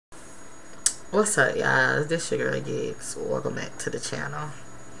What's up, y'all? This your girl Giggs. Welcome back to the channel.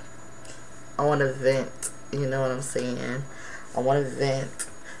 I want to vent. You know what I'm saying? I want to vent.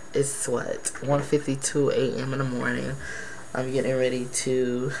 It's what, 1:52 a.m. in the morning. I'm getting ready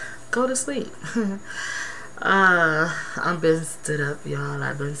to go to sleep. I've been stood up, y'all.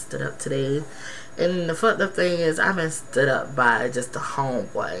 I've been stood up today. And the fucked up thing is, I've been stood up by just a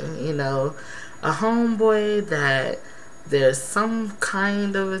homeboy. You know, a homeboy that there's some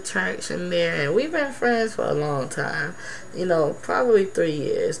kind of attraction there, and we've been friends for a long time. You know, probably 3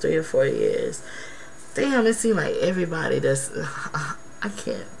 years, 3 or 4 years. Damn, it seems like everybody that's I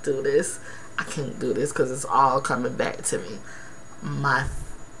can't do this. I can't do this because it's all coming back to me. My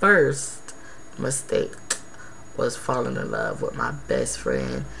first mistake was falling in love with my best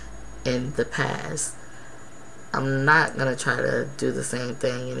friend in the past. I'm not gonna try to do the same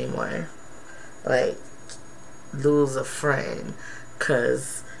thing anymore. Like, lose a friend,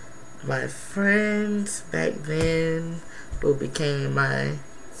 cause my friend back then, who became my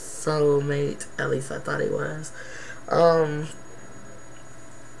soulmate, at least I thought he was,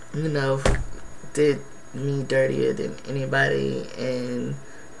 you know, did me dirtier than anybody in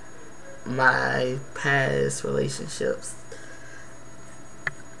my past relationships.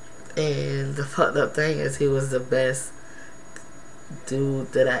 And the fucked up thing is, he was the best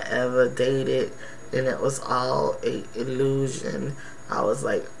dude that I ever dated, and it was all a illusion. I was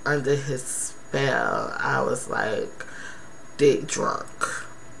like under his spell. I was like dick drunk,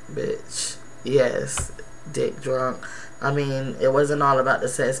 bitch. Yes, dick drunk. I mean, it wasn't all about the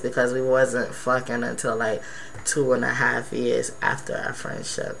sex because we wasn't fucking until like 2.5 years after our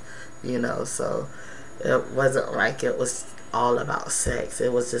friendship, you know. So it wasn't like it was all about sex.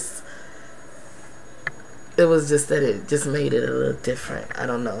 It was just that it just made it a little different. I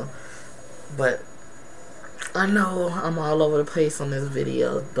don't know, but I know I'm all over the place on this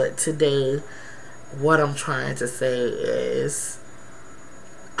video, but today what I'm trying to say is,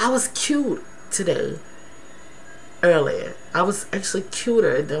 I was cute today. Earlier, I was actually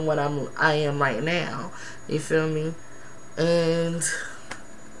cuter than what I am right now. You feel me? And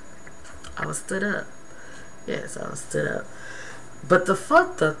I was stood up. Yes, I was stood up. But the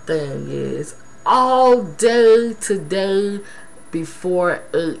fucked up thing is, all day today before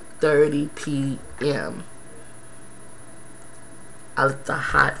 8:30 p.m. I looked a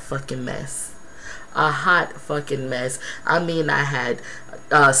hot fucking mess. A hot fucking mess. I mean, I had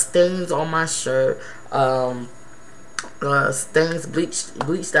stains on my shirt, stains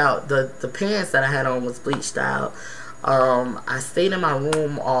bleached out. The pants that I had on was bleached out. I stayed in my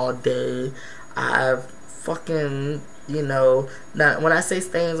room all day. I fucking, you know, now when I say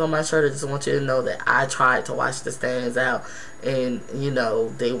stains on my shirt, I just want you to know that I tried to wash the stains out, and you know,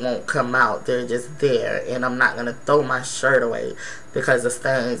 they won't come out. They're just there, and I'm not gonna throw my shirt away because of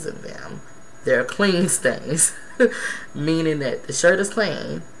stains in them. They're clean stains, meaning that the shirt is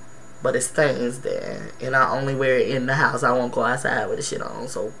clean, but it stains there, and I only wear it in the house. I won't go outside with the shit on.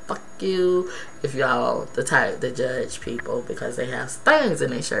 So fuck you if y'all the type to judge people because they have stains in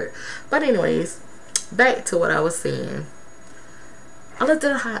their shirt. But anyways, back to what I was saying. I looked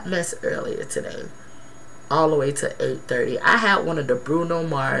at a hot mess earlier today, all the way to 8:30. I had one of the Bruno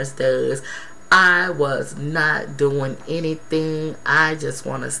Mars days. I was not doing anything. I just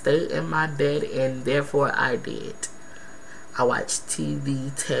want to stay in my bed, and therefore I did. I watched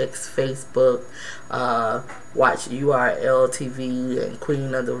TV, text, Facebook, watched URL TV and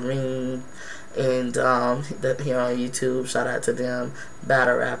Queen of the Ring, and here on YouTube, shout out to them,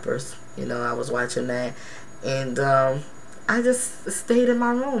 battle rappers. You know, I was watching that, and I just stayed in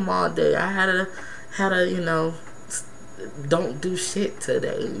my room all day. I had a you know, don't do shit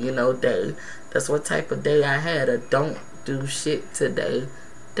today, you know, day. That's what type of day I had, a don't do shit today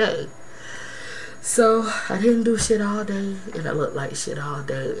day. So I didn't do shit all day, and I looked like shit all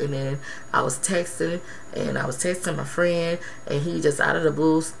day. And then I was texting, and I was texting my friend, and he just out of the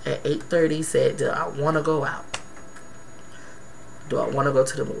blue at 8:30 said, do I want to go out? Do I want to go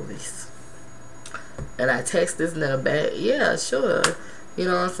to the movies? And I text this nigga back, yeah, sure. You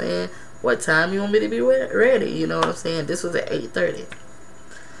know what I'm saying? What time you want me to be ready? You know what I'm saying? This was at 8:30.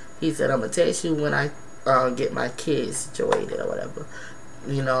 He said, I'm going to text you when I get my kids situated or whatever.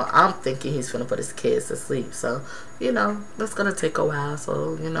 You know, I'm thinking he's gonna put his kids to sleep. So, you know, that's gonna take a while.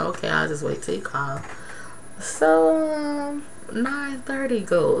 So, you know, okay, I'll just wait till he calls. So, 9:30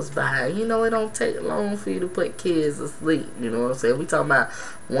 goes by. You know, it don't take long for you to put kids to sleep. You know what I'm saying? We talking about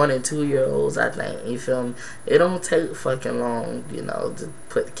 1 and 2 year olds, I think. You feel me? It don't take fucking long, you know, to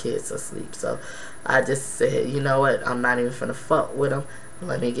put the kids to sleep. So, I just said, you know what? I'm not even finna fuck with him.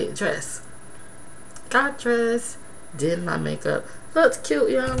 Let me get dressed. Got dressed. Did my makeup, looks cute,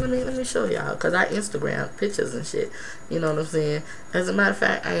 y'all. Let me show y'all, cause I Instagram pictures and shit. You know what I'm saying? As a matter of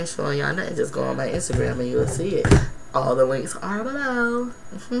fact, I ain't showing y'all nothing. Just go on my Instagram and you'll see it. All the links are below.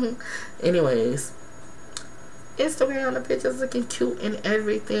 Anyways, Instagram, the pictures looking cute and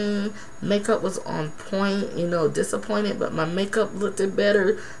everything. Makeup was on point. You know, disappointed, but my makeup looked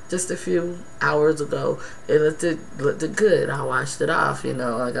better just a few hours ago. It looked good. I washed it off. You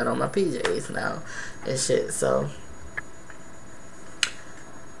know, I got on my PJs now and shit. So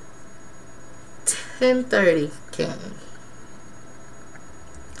 10:30 came.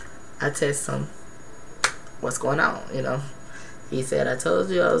 I text him, what's going on, you know. He said, I told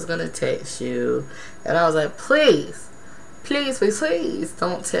you I was going to text you. And I was like, please, please, please, please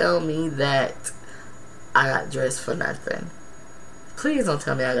don't tell me that I got dressed for nothing. Please don't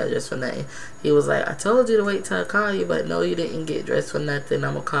tell me I got dressed for nothing. He was like, I told you to wait till I call you, but no, you didn't get dressed for nothing.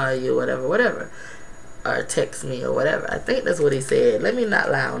 I'm going to call you, whatever, whatever. Or text me or whatever. I think that's what he said. Let me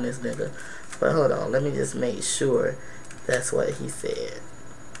not lie on this nigga. But hold on, let me just make sure that's what he said.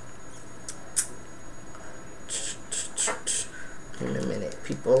 Give me a minute,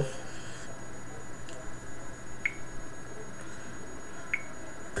 people.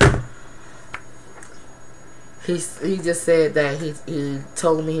 He just said that he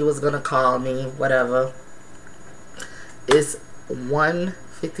told me he was gonna call me, whatever. It's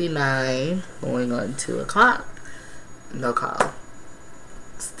 1:59, going on 2 o'clock. No call.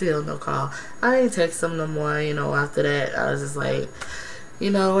 Still no call. I ain't text him no more, you know. After that, I was just like, you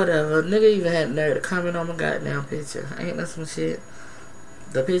know, whatever. Nigga even had nerve to comment on my goddamn picture. Ain't that some shit?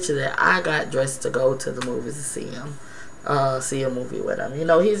 The picture that I got dressed to go to the movies to see him. See a movie with him. You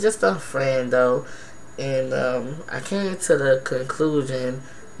know, he's just a friend, though. And I came to the conclusion,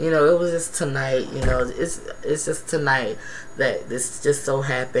 you know, it was just tonight, you know, it's just tonight that this just so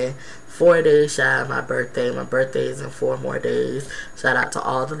happened. 4 days shy of my birthday. My birthday is in 4 more days. Shout out to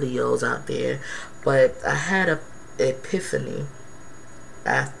all the Leos out there. But I had a epiphany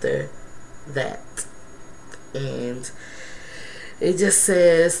after that. And it just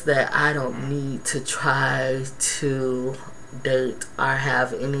says that I don't need to try to date or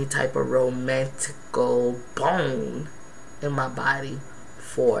have any type of romantical bone in my body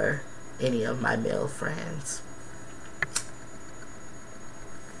for any of my male friends.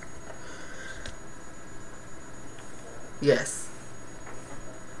 Yes,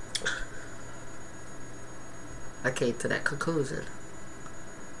 I came to that conclusion.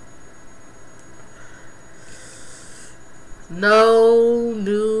 No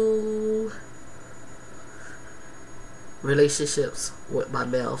new relationships with my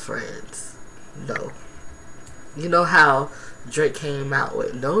male friends. No. You know how Drake came out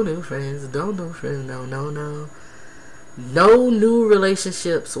with no new friends, no new friends, no, no, no. No new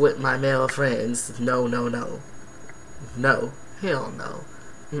relationships with my male friends. No, no, no. No. Hell no.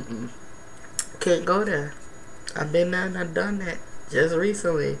 Can't go there. I've been there and I've done that just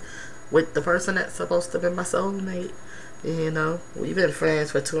recently with the person that's supposed to be my soulmate. You know, we've been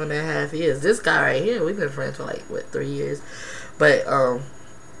friends for 2.5 years. This guy right here, we've been friends for like, what, 3 years? But,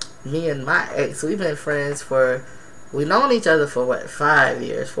 me and my ex, we've been friends for, we've known each other for what, 5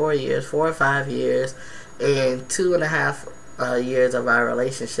 years, 4 years, 4 or 5 years. And 2.5 years of our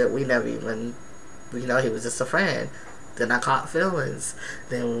relationship, we never even, you know, he was just a friend. Then I caught feelings.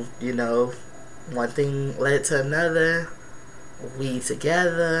 Then, you know, one thing led to another. We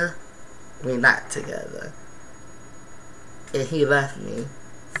together, we not together. And he left me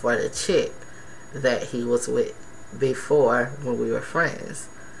for the chick that he was with before when we were friends.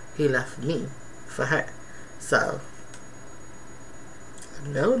 He left me for her. So,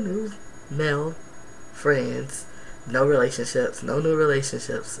 no new male friends, no relationships, no new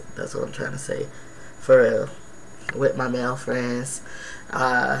relationships. That's what I'm trying to say. For real. With my male friends.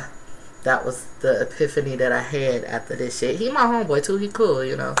 That was the epiphany that I had after this shit. He my homeboy too. He cool,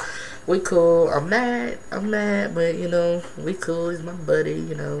 you know. We cool. I'm mad, but you know, we cool. He's my buddy,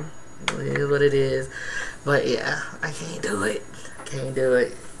 you know. It is what it is. But yeah, I can't do it. Can't do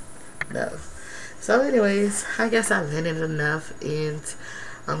it. No. So anyways, I guess I've vented enough and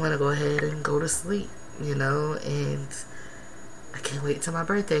I'm gonna go ahead and go to sleep, you know, and I can't wait till my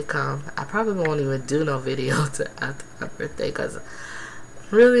birthday come. I probably won't even do no video till after my birthday because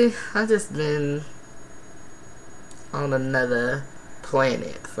really, I just been on another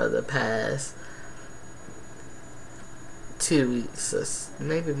planet for the past 2 weeks, or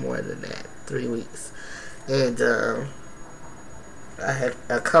maybe more than that, 3 weeks. And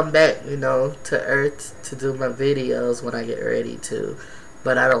I come back, you know, to Earth to do my videos when I get ready to,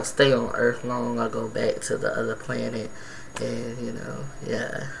 but I don't stay on Earth long. I go back to the other planet, and you know,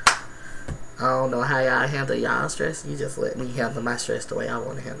 yeah. I don't know how y'all handle y'all stress. You just let me handle my stress the way I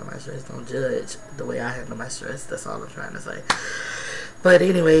want to handle my stress. Don't judge the way I handle my stress. That's all I'm trying to say. But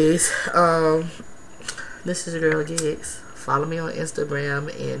anyways, this is your girl Giggs. Follow me on Instagram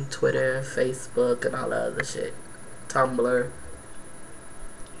and Twitter, Facebook, and all that other shit. Tumblr.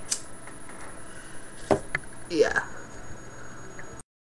 Yeah.